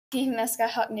EF3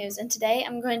 Skyhawk News, and today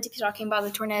I'm going to be talking about the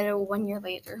tornado 1 year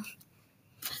later.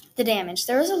 The damage.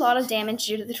 There was a lot of damage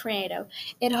due to the tornado.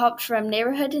 It hopped from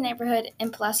neighborhood to neighborhood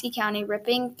in Pulaski County,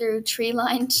 ripping through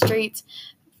tree-lined streets,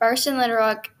 first in Little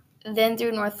Rock, then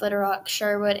through North Little Rock,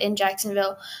 Sherwood, and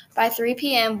Jacksonville. By 3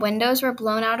 p.m., windows were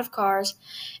blown out of cars,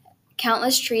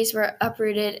 countless trees were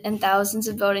uprooted, and thousands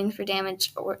of buildings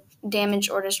were damaged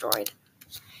or destroyed.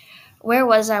 Where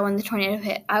was I when the tornado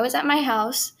hit? I was at my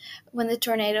house when the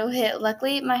tornado hit.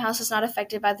 Luckily, my house was not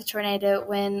affected by the tornado.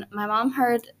 When my mom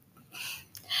heard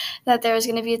that there was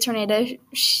going to be a tornado,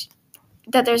 she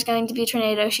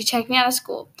checked me out of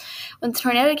school. When the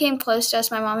tornado came close to us,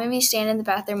 my mom made me stand in the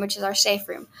bathroom, which is our safe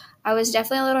room. I was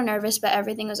definitely a little nervous, but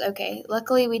everything was okay.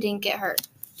 Luckily, we didn't get hurt.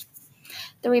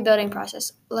 The rebuilding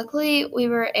process. Luckily, we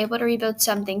were able to rebuild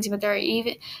some things, but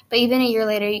even a year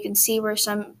later, you can see where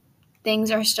some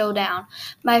things are still down.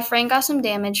 My friend got some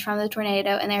damage from the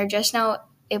tornado, and they are just now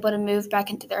able to move back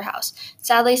into their house.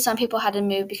 Sadly, some people had to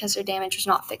move because their damage was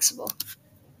not fixable.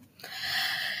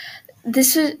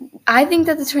 I think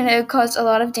that the tornado caused a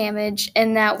lot of damage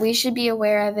and that we should be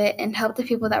aware of it and help the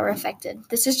people that were affected.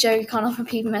 This is Joey Connell from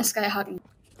PBS Skyhawk News.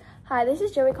 Hi, this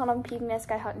is Joey Connell from PBS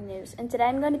Skyhawk News, and today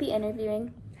I'm going to be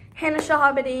interviewing Hannah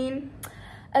Shahabadine.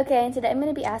 Okay, and today I'm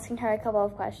going to be asking her a couple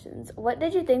of questions. What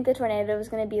did you think the tornado was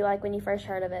going to be like when you first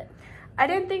heard of it? I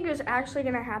didn't think it was actually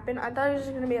going to happen. I thought it was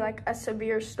going to be like a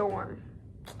severe storm.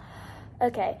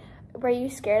 Okay, were you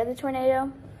scared of the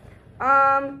tornado?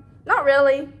 Not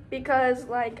really, because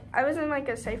like I was in like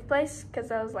a safe place because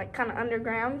I was like kind of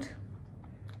underground.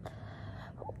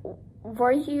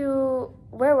 Where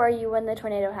were you when the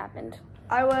tornado happened?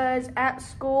 I was at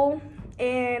school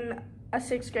in a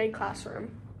 6th grade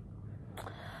classroom.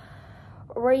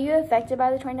 Were you affected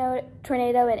by the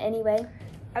tornado in any way?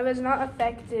 I was not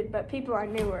affected, but people I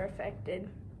knew were affected.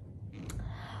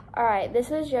 All right, this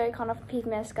was Joey Connell from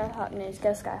PBS Skyhawk News. Go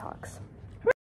Skyhawks.